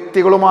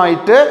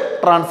വ്യക്തികളുമായിട്ട്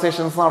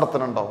ട്രാൻസാക്ഷൻസ്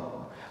നടത്തുന്നുണ്ടാവും.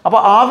 അപ്പൊ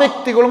ആ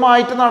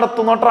വ്യക്തികളുമായിട്ട്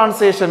നടത്തുന്ന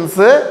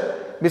ട്രാൻസാക്ഷൻസ്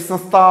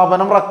ബിസിനസ്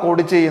സ്ഥാപനം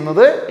റെക്കോർഡ്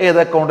ചെയ്യുന്നത് ഏത്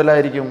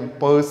അക്കൗണ്ടിലായിരിക്കും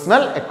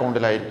പേഴ്സണൽ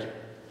അക്കൗണ്ടിലായിരിക്കും.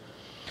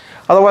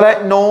 അതുപോലെ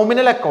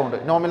നോമിനൽ അക്കൗണ്ട്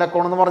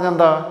എന്ന് പറഞ്ഞാൽ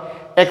എന്താ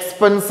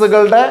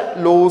എക്സ്പെൻസുകളുടെ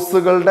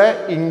ലോസുകളുടെ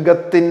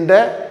ഇൻകത്തിന്റെ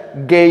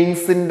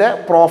ഗെയിൻസിന്റെ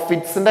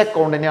പ്രോഫിറ്റ്സിന്റെ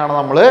അക്കൗണ്ടിനെയാണ്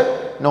നമ്മൾ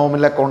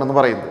നോമിനൽ അക്കൗണ്ട് എന്ന്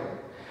പറയുന്നത്.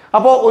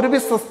 അപ്പോൾ ഒരു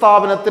ബിസിനസ്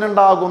സ്ഥാപനത്തിന്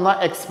ഉണ്ടാകുന്ന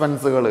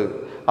എക്സ്പെൻസുകൾ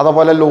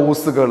അതുപോലെ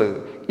ലോസുകൾ,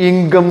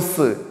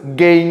 ഇൻകംസ്,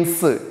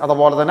 ഗെയിൻസ്,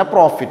 അതുപോലെ തന്നെ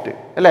പ്രോഫിറ്റ്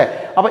അല്ലേ.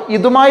 അപ്പൊ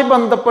ഇതുമായി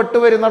ബന്ധപ്പെട്ട്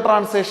വരുന്ന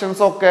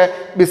ട്രാൻസാക്ഷൻസ് ഒക്കെ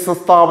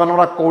ബിസിനസ് സ്ഥാപനം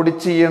റെക്കോർഡ്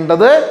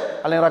ചെയ്യേണ്ടത്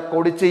അല്ലെങ്കിൽ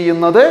റെക്കോർഡ്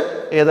ചെയ്യുന്നത്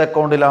ഏത്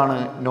അക്കൗണ്ടിലാണ്?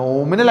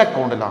 നോമിനൽ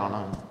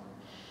അക്കൗണ്ടിലാണ്.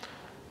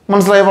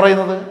 മനസ്സിലായി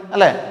പറയുന്നത്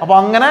അല്ലേ. അപ്പൊ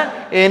അങ്ങനെ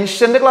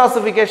ഏൻഷ്യന്റ്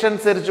ക്ലാസിഫിക്കേഷൻ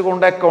അനുസരിച്ച്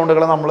കൊണ്ട്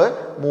അക്കൗണ്ടുകൾ നമ്മൾ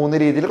 3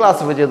 രീതിയിൽ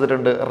ക്ലാസിഫൈ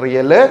ചെയ്തിട്ടുണ്ട്: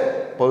 റിയൽ,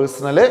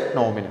 പേഴ്സണൽ,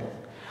 നോമിനൽ.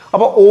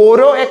 അപ്പൊ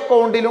ഓരോ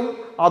അക്കൗണ്ടിലും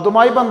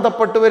അതുമായി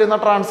ബന്ധപ്പെട്ട് വരുന്ന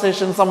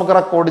ട്രാൻസാക്ഷൻസ് നമുക്ക്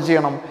റെക്കോർഡ്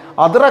ചെയ്യണം.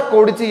 അത്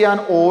റെക്കോർഡ് ചെയ്യാൻ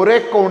ഓരോ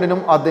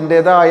അക്കൗണ്ടിനും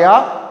അതിൻ്റെതായ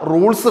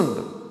റൂൾസ്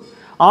ഉണ്ട്.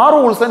 ആ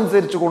റൂൾസ്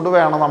അനുസരിച്ച് കൊണ്ട്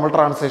വേണം നമ്മൾ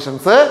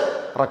ട്രാൻസാക്ഷൻസ്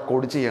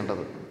റെക്കോർഡ്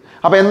ചെയ്യേണ്ടത്.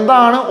 അപ്പൊ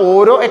എന്താണ്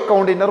ഓരോ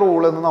അക്കൗണ്ടിന്റെ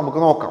റൂൾ എന്ന്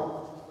നമുക്ക് നോക്കാം.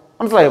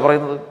 മനസ്സിലായി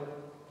പറയുന്നത്?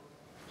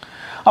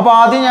 അപ്പൊ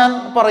ആദ്യം ഞാൻ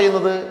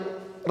പറയുന്നത്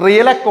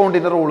റിയൽ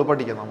അക്കൗണ്ടിന്റെ റൂള്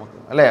പഠിക്കാം നമുക്ക്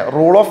അല്ലെ.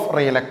 Rule of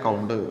real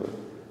account.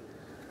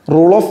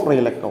 Rule of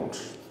real account.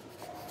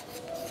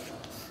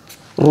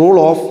 Rule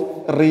of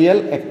real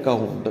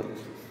account.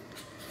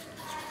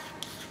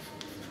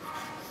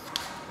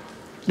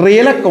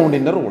 Real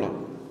അക്കൗണ്ടിന്റെ റൂളാണ്.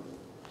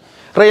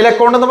 റിയൽ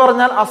അക്കൗണ്ട് എന്ന്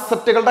പറഞ്ഞാൽ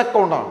അസറ്റുകളുടെ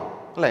അക്കൗണ്ടാണ്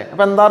അല്ലെ.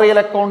 അപ്പൊ എന്താ റിയൽ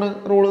അക്കൗണ്ട്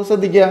റൂള്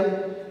ശ്രദ്ധിക്കുക.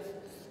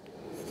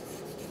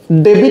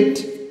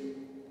 Debit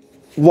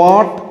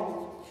what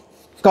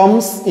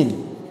comes in.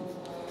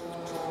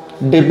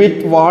 Debit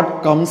what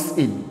comes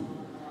in.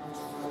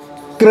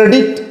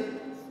 Credit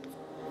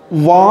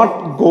what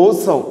goes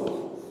out.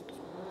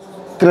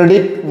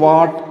 Credit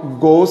what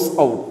goes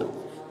out.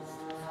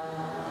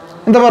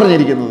 എന്താ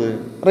പറഞ്ഞിരിക്കുന്നത്?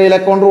 Real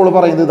account rule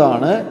പറയുന്നത്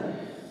ഇതാണ്: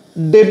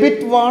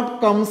 debit what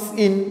comes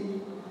in,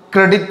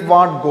 credit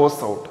what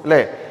goes out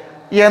അല്ലേ.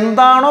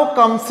 എന്താണോ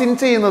കംസ് ഇൻ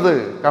ചെയ്യുന്നത്,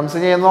 comes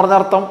in ചെയ്യുന്ന പറഞ്ഞ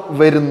അർത്ഥം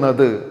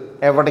വരുന്നത്,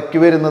 എവിടേക്ക്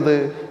വരുന്നത്?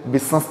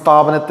 ബിസിനസ്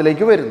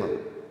സ്ഥാപനത്തിലേക്ക് വരുന്നത്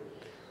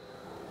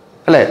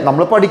അല്ലെ.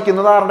 നമ്മൾ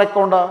പഠിക്കുന്നത് ആരുടെ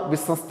അക്കൗണ്ടാ?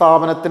 ബിസിനസ്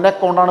സ്ഥാപനത്തിന്റെ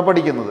അക്കൗണ്ടാണ്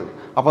പഠിക്കുന്നത്.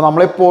 അപ്പൊ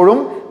നമ്മളെപ്പോഴും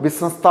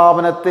ബിസിനസ്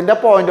സ്ഥാപനത്തിന്റെ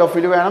പോയിന്റ് ഓഫ്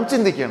വ്യൂ വേണം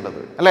ചിന്തിക്കേണ്ടത്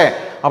അല്ലെ.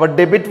 അപ്പൊ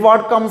ഡെബിറ്റ്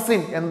വാട്ട് കംസ്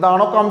ഇൻ,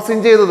 എന്താണോ കംസ് ഇൻ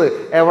ചെയ്തത്,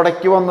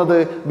 എവിടേക്ക് വന്നത്?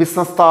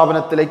 ബിസിനസ്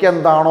സ്ഥാപനത്തിലേക്ക്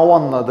എന്താണോ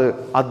വന്നത്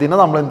അതിനെ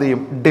നമ്മൾ എന്ത്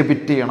ചെയ്യും?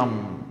 ഡെബിറ്റ് ചെയ്യണം.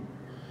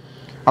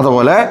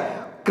 അതുപോലെ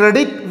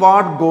ക്രെഡിറ്റ്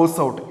വാട്ട് ഗോസ്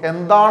ഔട്ട്,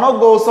 എന്താണോ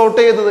ഗോസ് ഔട്ട്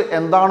ചെയ്തത്,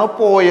 എന്താണോ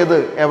പോയത്,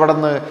 എവിടെ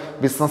നിന്ന്?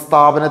 ബിസിനസ്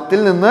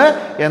സ്ഥാപനത്തിൽ നിന്ന്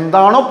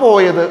എന്താണോ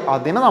പോയത്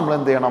അതിനെ നമ്മൾ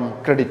എന്ത് ചെയ്യണം?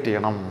 ക്രെഡിറ്റ്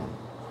ചെയ്യണം.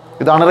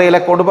 ഇതാണ് റിയൽ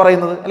അക്കൗണ്ട്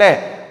പറയുന്നത് അല്ലേ.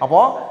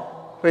 അപ്പോൾ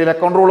റിയൽ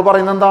അക്കൗണ്ട് റൂൾ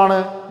പറയുന്നത് എന്താണ്?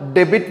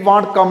 Debit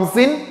what comes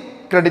in,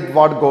 credit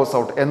what goes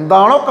out.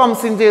 എന്താണോ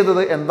കംസ് ഇൻ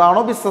ചെയ്തത്,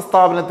 എന്താണോ ബിസിനസ്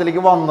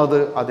സ്ഥാപനത്തിലേക്ക് വന്നത്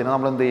അതിനെ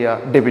നമ്മൾ എന്ത്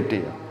ചെയ്യുക? ഡെബിറ്റ്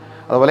ചെയ്യുക.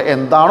 അതുപോലെ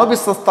എന്താണോ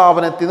ബിസിനസ്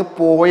സ്ഥാപനത്തിൽ നിന്ന്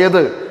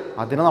പോയത്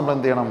അതിനെ നമ്മൾ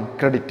എന്ത് ചെയ്യണം?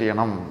 ക്രെഡിറ്റ്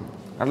ചെയ്യണം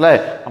അല്ലേ.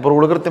 അപ്പോൾ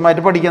റൂൾ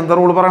കൃത്യമായിട്ട് പഠിക്കുക. എന്താ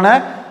റൂൾ പറയണേ?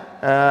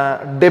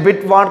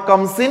 Debit what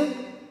comes in,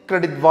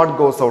 credit what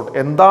goes out.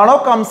 എന്താണോ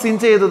കംസ് ഇൻ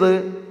ചെയ്തത്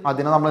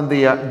അതിനെ നമ്മൾ എന്ത്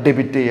ചെയ്യുക?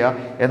 ഡെബിറ്റ് ചെയ്യുക.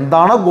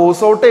 എന്താണോ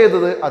ഗോസ് ഔട്ട്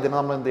ചെയ്തത് അതിനെ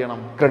നമ്മൾ എന്ത് ചെയ്യണം?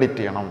 ക്രെഡിറ്റ്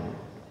ചെയ്യണം.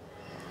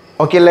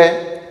 ഓക്കെ അല്ലേ?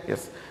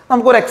 യെസ്.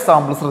 നമുക്കൊരു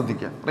എക്സാമ്പിൾ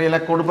ശ്രദ്ധിക്കാം. റിയൽ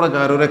അക്കൗണ്ട്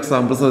പ്രകാരം ഒരു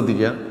എക്സാമ്പിൾ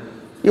ശ്രദ്ധിക്കുക.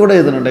 ഇവിടെ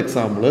എഴുതുന്നുണ്ട്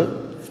example: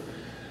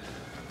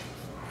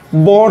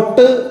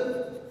 boat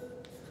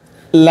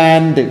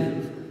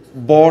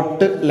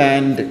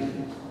land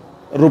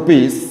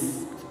rupees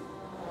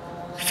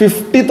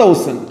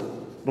 50,000.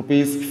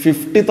 Rupees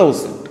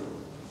 50,000.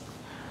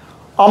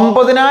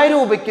 50,000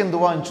 രൂപയ്ക്ക് എന്ത്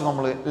വാങ്ങിച്ചു?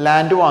 നമ്മൾ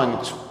ലാൻഡ്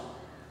വാങ്ങിച്ചു.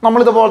 നമ്മൾ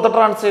ഇതുപോലത്തെ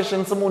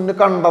ട്രാൻസാക്ഷൻസ് മുന്നേ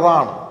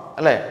കണ്ടതാണ്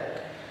അല്ലേ.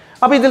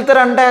 അപ്പൊ ഇതിലത്തെ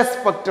 2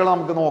 ആസ്പെക്റ്റുകൾ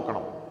നമുക്ക്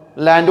നോക്കണം.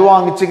 ലാൻഡ്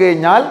വാങ്ങിച്ചു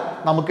കഴിഞ്ഞാൽ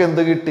നമുക്ക്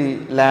എന്ത് കിട്ടി?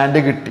 ലാൻഡ്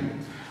കിട്ടി.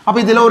 അപ്പൊ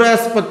ഇതിലൊരു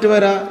ആസ്പെക്ട്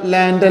വരാ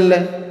ലാൻഡ് അല്ലേ,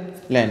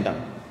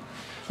 ലാൻഡാണ്.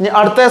 ഇനി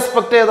അടുത്ത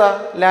ആസ്പെക്ട് ഏതാ?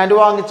 ലാൻഡ്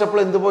വാങ്ങിച്ചപ്പോൾ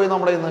എന്ത് പോയി?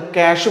 നമ്മുടെ ഇന്ന്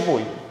ക്യാഷ്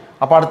പോയി.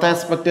 അപ്പൊ അടുത്ത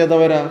ആസ്പെക്ട് ഏതാ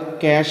വരാ?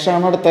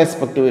 ക്യാഷാണ് അടുത്ത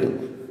ആസ്പെക്ട്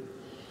വരുന്നത്.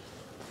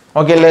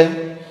 ഓക്കെ അല്ലേ?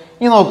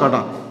 ഇനി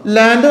നോക്കട്ടോ.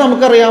 ലാൻഡ്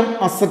നമുക്കറിയാം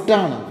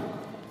അസറ്റാണ്.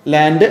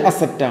 ലാൻഡ്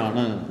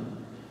അസറ്റാണ്.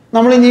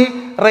 നമ്മളിനി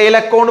റിയൽ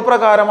അക്കൗണ്ട്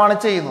പ്രകാരമാണ്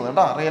ചെയ്യുന്നത്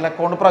കേട്ടോ. റിയൽ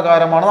അക്കൗണ്ട്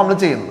പ്രകാരമാണ് നമ്മൾ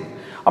ചെയ്യുന്നത്.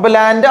 അപ്പൊ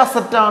ലാൻഡ്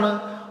അസറ്റാണ്.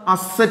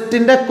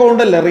 അസറ്റിന്റെ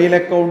അക്കൗണ്ട് അല്ലേ റിയൽ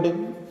അക്കൗണ്ട്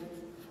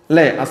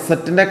അല്ലേ.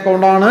 അസറ്റിന്റെ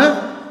അക്കൗണ്ടാണ്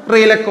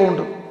റിയൽ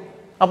അക്കൗണ്ട്.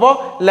 അപ്പോൾ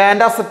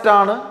ലാൻഡ്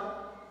അസറ്റാണ്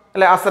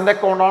അല്ലെ. അസറ്റിന്റെ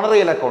അക്കൗണ്ടാണ്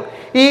റിയൽ അക്കൗണ്ട്.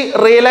 ഈ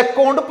റിയൽ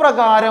അക്കൗണ്ട്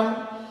പ്രകാരം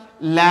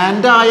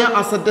ലാൻഡായ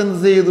അസറ്റ്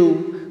എന്ത് ചെയ്തു?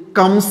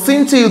 കംസിൻ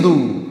ചെയ്തു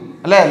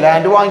അല്ലെ.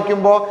 ലാൻഡ്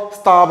വാങ്ങിക്കുമ്പോൾ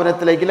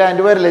സ്ഥാപനത്തിലേക്ക്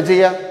ലാൻഡ് വരില്ലേ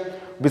ചെയ്യുക.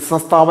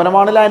 ബിസിനസ്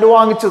സ്ഥാപനമാണ് ലാൻഡ്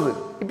വാങ്ങിച്ചത്.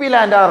 ഇപ്പൊ ഈ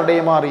ലാൻഡ്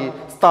ആരുടെയും മാറി?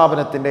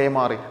 സ്ഥാപനത്തിൻ്റെയും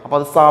മാറി. അപ്പൊ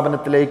അത്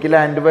സ്ഥാപനത്തിലേക്ക്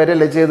ലാൻഡ്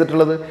വരല്ലേ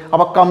ചെയ്തിട്ടുള്ളത്.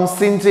 അപ്പൊ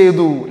കംസിൻ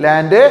ചെയ്തു,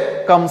 ലാൻഡ്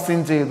കംസിൻ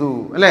ചെയ്തു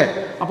അല്ലെ.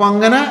 അപ്പൊ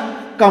അങ്ങനെ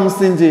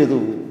കംസിൻ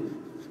ചെയ്തു.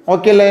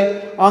 ഓക്കെ അല്ലേ?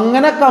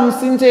 അങ്ങനെ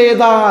കംസിൻ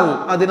ചെയ്താൽ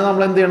അതിനെ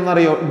നമ്മൾ എന്ത് ചെയ്യണം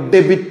എന്നറിയോ?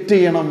 ഡെബിറ്റ്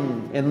ചെയ്യണം.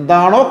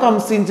 എന്താണോ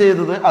കംസിൻ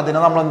ചെയ്തത് അതിനെ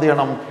നമ്മൾ എന്ത്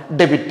ചെയ്യണം?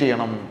 ഡെബിറ്റ്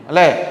ചെയ്യണം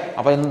അല്ലേ.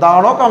 അപ്പൊ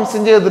എന്താണോ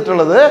കംസിൻ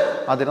ചെയ്തിട്ടുള്ളത്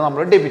അതിനെ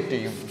നമ്മൾ ഡെബിറ്റ്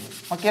ചെയ്യും.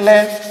 ഓക്കെ അല്ലേ?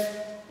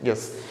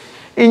 യെസ്.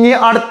 ഇനി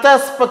അടുത്ത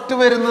ആസ്പെക്ട്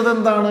വരുന്നത്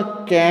എന്താണ്?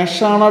 ക്യാഷ്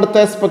ആണ് അടുത്ത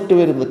ആസ്പെക്ട്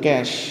വരുന്നത്.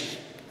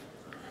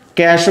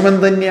 ക്യാഷും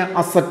എന്ത് തന്നെയാ?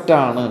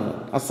 അസറ്റാണ്.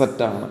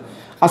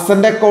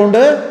 അസറ്റ്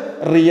അക്കൗണ്ട്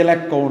റിയൽ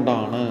അക്കൗണ്ട്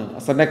ആണ്.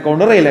 അസറ്റ്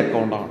അക്കൗണ്ട് റിയൽ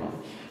അക്കൗണ്ട് ആണ്.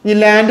 ഈ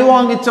ലാൻഡ്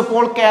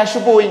വാങ്ങിച്ചപ്പോൾ ക്യാഷ്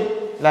പോയി.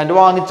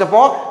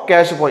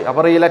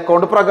 അപ്പൊ റിയൽ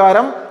അക്കൗണ്ട്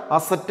പ്രകാരം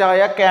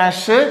അസറ്റായ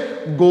ക്യാഷ്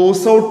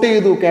ഗോസ് ഔട്ട്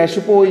ചെയ്തു,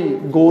 ക്യാഷ് പോയി,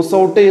 ഗോസ്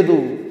ഔട്ട് ചെയ്തു.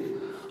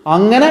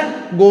 അങ്ങനെ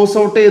ഗോസ്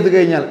ഔട്ട് ചെയ്ത്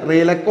കഴിഞ്ഞാൽ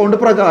റിയൽ അക്കൗണ്ട്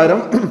പ്രകാരം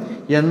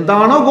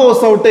എന്താണോ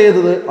ഗോസ് ഔട്ട്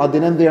ചെയ്തത്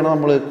അതിനെന്ത് ചെയ്യണം,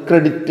 നമ്മൾ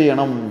ക്രെഡിറ്റ്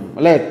ചെയ്യണം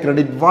അല്ലെ.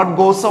 Credit what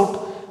goes out.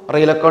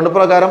 Real account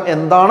പ്രകാരം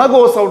എന്താണ്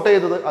ഗോസ് ഔട്ട്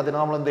ചെയ്തത് അതിനെ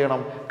നമ്മൾ എന്ത്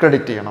ചെയ്യണം,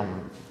 ക്രെഡിറ്റ് ചെയ്യണം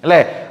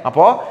അല്ലെ.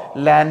 അപ്പോൾ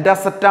land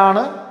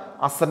അസറ്റാണ്,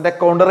 asset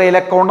account real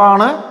account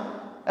ആണ്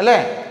അല്ലെ.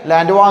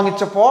 ലാൻഡ്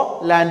വാങ്ങിച്ചപ്പോൾ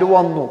ലാൻഡ്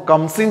വന്നു,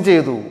 കംസിൻ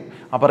ചെയ്തു.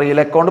 അപ്പൊ റിയൽ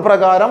അക്കൗണ്ട്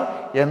പ്രകാരം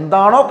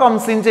എന്താണോ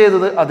കംസിൻ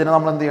ചെയ്തത് അതിനെ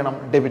നമ്മൾ എന്ത് ചെയ്യണം,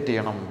 ഡെബിറ്റ്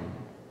ചെയ്യണം.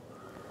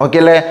 ഓക്കെ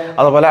അല്ലേ.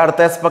 അതുപോലെ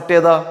അടുത്ത എക്സ്പെക്ട്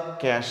ചെയ്ത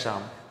ക്യാഷ്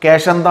ആണ്.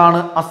 ക്യാഷ് എന്താണ്,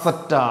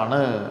 അസറ്റ് ആണ്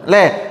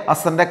അല്ലെ.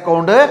 അസറ്റ്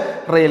അക്കൗണ്ട്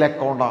റിയൽ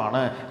അക്കൗണ്ട്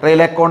ആണ്.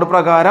 റിയൽ അക്കൗണ്ട്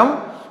പ്രകാരം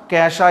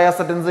ക്യാഷ് ആയ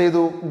അസറ്റ് എന്ത്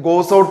ചെയ്തു,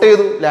 ഗോസ് ഔട്ട്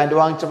ചെയ്തു. ലാൻഡ്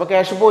വാങ്ങിച്ചപ്പോൾ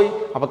ക്യാഷ് പോയി,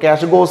 അപ്പൊ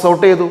ക്യാഷ് ഗോസ്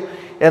ഔട്ട് ചെയ്തു.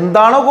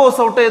 എന്താണോ ഗോസ്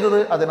ഔട്ട് ചെയ്തത്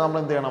അതിനെ നമ്മൾ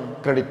എന്ത് ചെയ്യണം,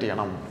 ക്രെഡിറ്റ്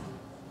ചെയ്യണം.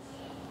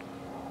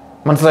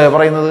 മനസ്സിലായോ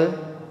പറയുന്നത്?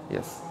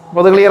 യെസ്. അപ്പൊ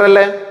അത് ക്ലിയർ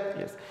അല്ലേ?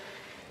 യെസ്.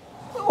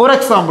 ഒരു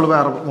എക്സാമ്പിൾ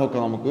വേറെ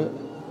നോക്കാം നമുക്ക്.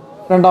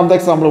 രണ്ടാമത്തെ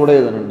എക്സാമ്പിൾ ഇവിടെ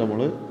എഴുതുന്നുണ്ട്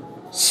നമ്മൾ.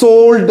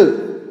 Sold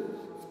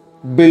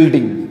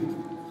building,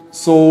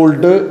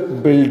 sold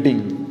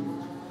building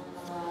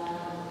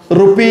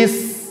rupees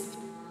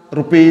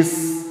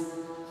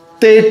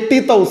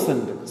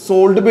 30,000.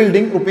 Sold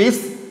building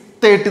rupees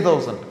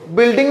 30,000.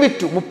 Building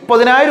വിറ്റു,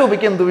 30,000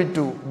 രൂപയ്ക്ക് എന്ത്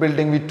വിറ്റു,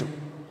 ബിൽഡിംഗ് വിറ്റു.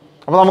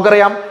 അപ്പൊ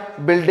നമുക്കറിയാം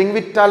ബിൽഡിംഗ്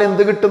വിറ്റാൽ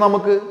എന്ത് കിട്ടും,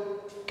 നമുക്ക്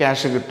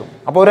ക്യാഷ് കിട്ടും.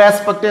 അപ്പൊ ഒരു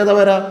ആസ്പെക്ട് ചെയ്ത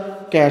വരാ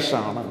ക്യാഷ്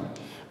ആണ്.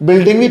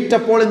 ബിൽഡിംഗ്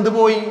വിറ്റപ്പോൾ എന്ത്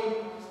പോയി,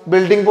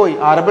 ബിൽഡിംഗ് പോയി.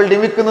 ആരാ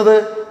ബിൽഡിംഗ് വിൽക്കുന്നത്,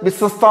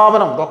 ബിസിനസ്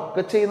സ്ഥാപനം.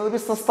 ഇതൊക്കെ ചെയ്യുന്നത്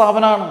ബിസിനസ്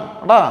സ്ഥാപനമാണ്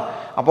കേട്ടാ.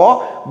 അപ്പോ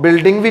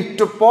ബിൽഡിംഗ്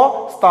വിറ്റപ്പോ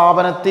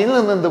സ്ഥാപനത്തിൽ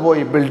നിന്ന് എന്ത്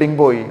പോയി, ബിൽഡിംഗ്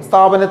പോയി.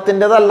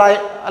 സ്ഥാപനത്തിൻ്റെതല്ല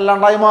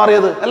അല്ലാണ്ടായി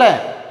മാറിയത് അല്ലേ.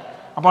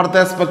 അപ്പൊ അടുത്ത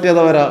എക്സ്പെക്ട്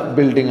ചെയ്ത വരാ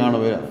ബിൽഡിംഗ് ആണ്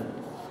വരാ.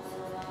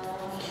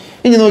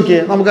 ഇനി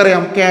നോക്കിയേ,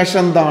 നമുക്കറിയാം ക്യാഷ്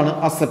എന്താണ്,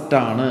 അസറ്റ്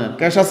ആണ്.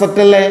 ക്യാഷ്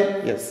അസറ്റ് അല്ലേ?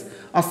 Yes.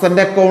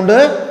 Asset account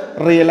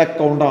real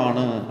account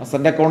ആണ്.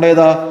 അസറ്റ് അക്കൗണ്ട്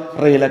ഏതാ,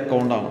 റിയൽ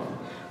അക്കൗണ്ട് ആണ്.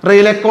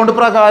 റിയൽ അക്കൗണ്ട്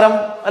പ്രകാരം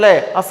അല്ലെ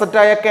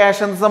അസറ്റായ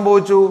ക്യാഷ് എന്ത്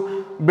സംഭവിച്ചു,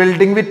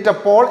 ബിൽഡിംഗ്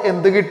വിറ്റപ്പോൾ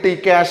എന്ത് കിട്ടി,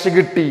 ക്യാഷ്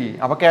കിട്ടി.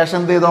 അപ്പൊ ക്യാഷ്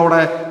എന്ത് ചെയ്തു,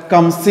 അവിടെ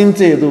കംസിൻ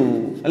ചെയ്തു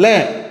അല്ലെ,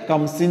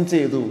 കംസിൻ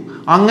ചെയ്തു.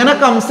 അങ്ങനെ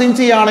കംസിൻ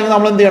ചെയ്യുകയാണെങ്കിൽ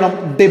നമ്മൾ എന്ത് ചെയ്യണം,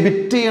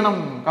 ഡെബിറ്റ് ചെയ്യണം.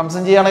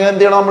 കംസിൻ ചെയ്യുകയാണെങ്കിൽ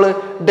എന്ത് ചെയ്യണം, നമ്മൾ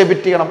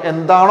ഡെബിറ്റ് ചെയ്യണം.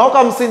 എന്താണോ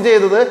കംസിൻ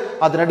ചെയ്തത്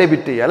അതിനെ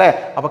ഡെബിറ്റ് ചെയ്യുക അല്ലെ.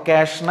 അപ്പൊ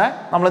ക്യാഷിനെ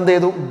നമ്മൾ എന്ത്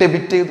ചെയ്തു,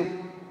 ഡെബിറ്റ് ചെയ്തു.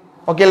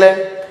 ഓക്കെ അല്ലേ.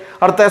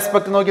 അടുത്ത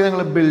ആസ്പെക്ട് നോക്കി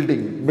നിങ്ങൾ.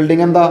 ബിൽഡിംഗ്,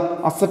 ബിൽഡിംഗ് എന്താ,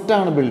 അസറ്റ്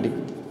ആണ് ബിൽഡിംഗ്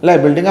അല്ലെ.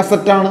 ബിൽഡിംഗ്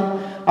അസറ്റ് ആണ്.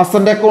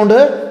 അസറ്റ് അക്കൗണ്ട്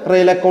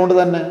റിയൽ അക്കൗണ്ട്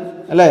തന്നെ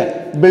അല്ലെ.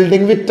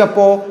 ബിൽഡിംഗ്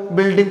വിറ്റപ്പോ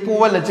ബിൽഡിംഗ്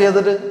പോവല്ലേ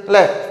ചെയ്തിട്ട്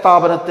അല്ലെ,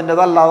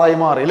 സ്ഥാപനത്തിൻ്റെത് അല്ലാതായി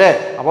മാറി അല്ലെ.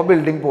 അപ്പൊ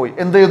ബിൽഡിംഗ് പോയി,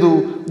 എന്ത് ചെയ്തു,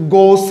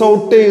 ഗോസ്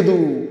ഔട്ട് ചെയ്തു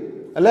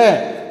അല്ലെ,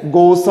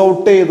 ഗോസ്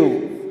ഔട്ട് ചെയ്തു.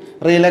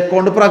 റിയൽ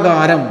അക്കൗണ്ട്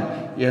പ്രകാരം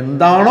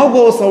എന്താണോ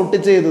ഗോസ് ഔട്ട്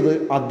ചെയ്തത്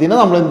അതിനെ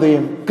നമ്മൾ എന്ത്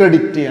ചെയ്യും,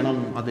 ക്രെഡിറ്റ് ചെയ്യണം.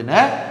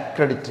 അതിനെ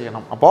ക്രെഡിറ്റ്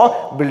ചെയ്യണം. അപ്പോ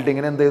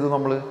ബിൽഡിങ്ങിന് എന്ത് ചെയ്തു,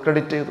 നമ്മൾ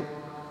ക്രെഡിറ്റ് ചെയ്തു.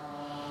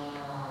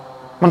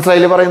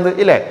 മനസ്സിലായില്ലേ പറയുന്നത്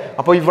ഇല്ലേ.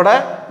 അപ്പൊ ഇവിടെ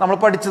നമ്മൾ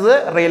പഠിച്ചത്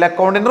റിയൽ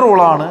അക്കൗണ്ടിന്റെ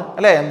റൂളാണ്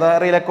അല്ലെ. എന്താ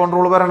റിയൽ അക്കൗണ്ട്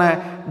റൂൾ പറയണേ,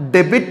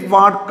 debit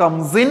what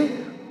comes in,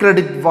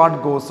 credit what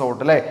goes out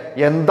അല്ലെ.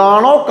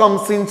 എന്താണോ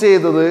കംസ് ഇൻ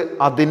ചെയ്തത്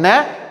അതിനെ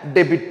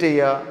ഡെബിറ്റ്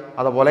ചെയ്യുക.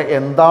 അതുപോലെ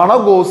എന്താണോ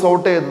ഗോസ്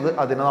ഔട്ട് ചെയ്തത്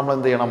അതിനെ നമ്മൾ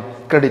എന്ത് ചെയ്യണം,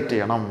 ക്രെഡിറ്റ്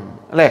ചെയ്യണം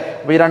അല്ലെ.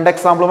 അപ്പൊ ഈ രണ്ട്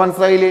എക്സാമ്പിൾ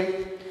മനസ്സിലായില്ലേ.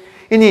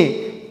 ഇനി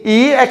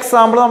ഈ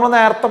എക്സാമ്പിൾ നമ്മൾ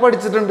നേരത്തെ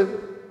പഠിച്ചിട്ടുണ്ട്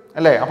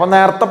അല്ലെ. അപ്പൊ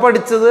നേരത്തെ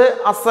പഠിച്ചത്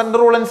അസന്റ്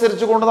റൂൾ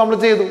അനുസരിച്ച് കൊണ്ട് നമ്മൾ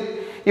ചെയ്തു.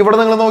 ഇവിടെ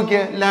നിങ്ങൾ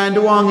നോക്കിയേ,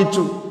 ലാൻഡ്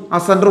വാങ്ങിച്ചു,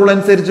 അസറ്റ് റൂൾ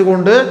അനുസരിച്ച്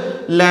കൊണ്ട്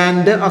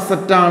ലാൻഡ്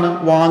അസറ്റ് ആണ്.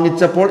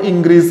 വാങ്ങിച്ചപ്പോൾ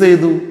ഇൻക്രീസ്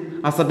ചെയ്തു,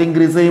 അസറ്റ്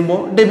ഇൻക്രീസ്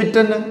ചെയ്യുമ്പോൾ ഡെബിറ്റ്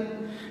തന്നെ.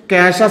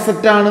 ക്യാഷ്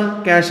അസറ്റ് ആണ്,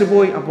 ക്യാഷ്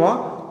പോയി, അപ്പോൾ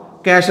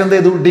ക്യാഷ് എന്ത്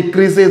ചെയ്തു,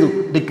 ഡിക്രീസ് ചെയ്തു.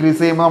 ഡിക്രീസ്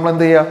ചെയ്യുമ്പോൾ നമ്മൾ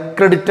എന്ത് ചെയ്യുക,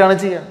 ക്രെഡിറ്റ് ആണ്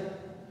ചെയ്യുക.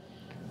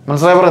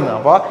 മനസ്സിലായി പറയുന്നത്.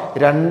 അപ്പോൾ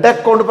രണ്ട്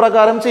അക്കൗണ്ട്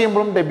പ്രകാരം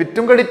ചെയ്യുമ്പോഴും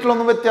ഡെബിറ്റും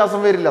ക്രെഡിറ്റിലൊന്നും വ്യത്യാസം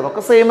വരില്ല,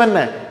 അതൊക്കെ സെയിം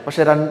തന്നെ.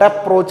 പക്ഷെ രണ്ട്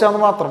അപ്രോച്ചാണ്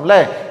മാത്രം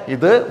അല്ലേ.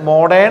 ഇത്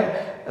മോഡേൺ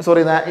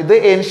ഇത്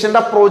ഏൻഷ്യൻ്റ്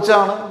അപ്രോച്ച്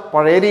ആണ്,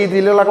 പഴയ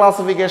രീതിയിലുള്ള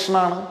ക്ലാസിഫിക്കേഷൻ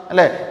ആണ്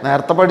അല്ലേ.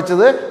 നേരത്തെ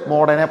പഠിച്ചത്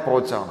മോഡേൺ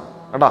അപ്രോച്ച് ആണ്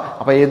കേട്ടോ.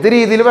 അപ്പൊ ഏത്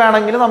രീതിയിൽ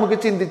വേണമെങ്കിലും നമുക്ക്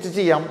ചിന്തിച്ച്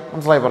ചെയ്യാം.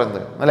 മനസ്സിലായി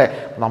പറയുന്നത് അല്ലേ.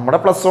 നമ്മുടെ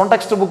 +1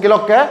 ടെക്സ്റ്റ്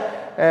ബുക്കിലൊക്കെ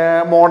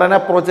മോഡേൺ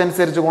അപ്രോച്ച്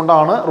അനുസരിച്ച്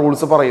കൊണ്ടാണ്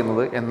റൂൾസ്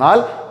പറയുന്നത്. എന്നാൽ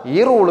ഈ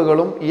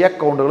റൂളുകളും ഈ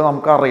അക്കൗണ്ടുകളും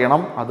നമുക്ക്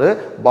അറിയണം. അത്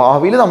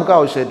ഭാവിയിൽ നമുക്ക്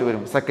ആവശ്യമായിട്ട്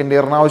വരും. സെക്കൻഡ്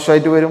ഇയറിന്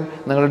ആവശ്യമായിട്ട് വരും,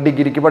 നിങ്ങൾ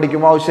ഡിഗ്രിക്ക്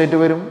പഠിക്കുമ്പോൾ ആവശ്യമായിട്ട്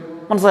വരും.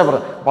 മനസ്സിലായി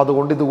പറയുന്നത്. അപ്പോൾ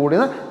അതുകൊണ്ട് ഇതുകൂടി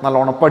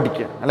നല്ലോണം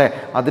പഠിക്കുക അല്ലേ.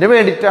 അതിന്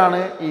വേണ്ടിയിട്ടാണ്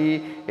ഈ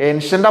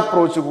ഏൻഷ്യൻ്റ്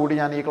അപ്രോച്ച് കൂടി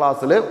ഞാൻ ഈ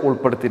ക്ലാസ്സിൽ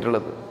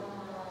ഉൾപ്പെടുത്തിയിട്ടുള്ളത്.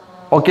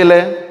 ഓക്കെ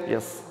അല്ലേ.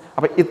 യെസ്.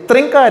 അപ്പം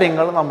ഇത്രയും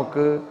കാര്യങ്ങൾ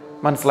നമുക്ക്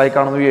മനസ്സിലായി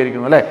കാണുമെന്ന്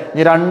വിചാരിക്കുന്നു അല്ലേ.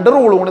 ഇനി രണ്ട്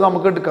റൂളും കൂടി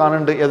നമുക്ക്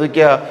എടുക്കാനുണ്ട്.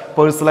 ഏതൊക്കെയാ,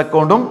 പേഴ്സണൽ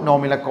അക്കൗണ്ടും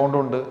നോമിനൽ അക്കൗണ്ടും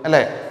ഉണ്ട്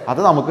അല്ലേ. അത്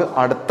നമുക്ക്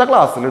അടുത്ത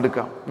ക്ലാസ്സിൽ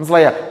എടുക്കാം.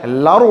 മനസ്സിലായ.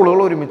 എല്ലാ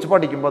റൂളുകളും ഒരുമിച്ച്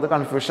പഠിക്കുമ്പോൾ അത്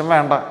കൺഫ്യൂഷൻ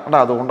വേണ്ട കേട്ടോ.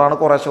 അതുകൊണ്ടാണ്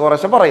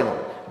കുറേശ്ശെ പറയുന്നത്.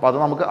 അപ്പോൾ അത്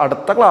നമുക്ക്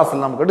അടുത്ത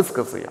ക്ലാസ്സിൽ നമുക്ക്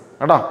ഡിസ്കസ് ചെയ്യാം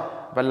കേട്ടോ.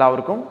 അപ്പോൾ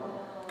എല്ലാവർക്കും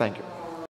താങ്ക് യു.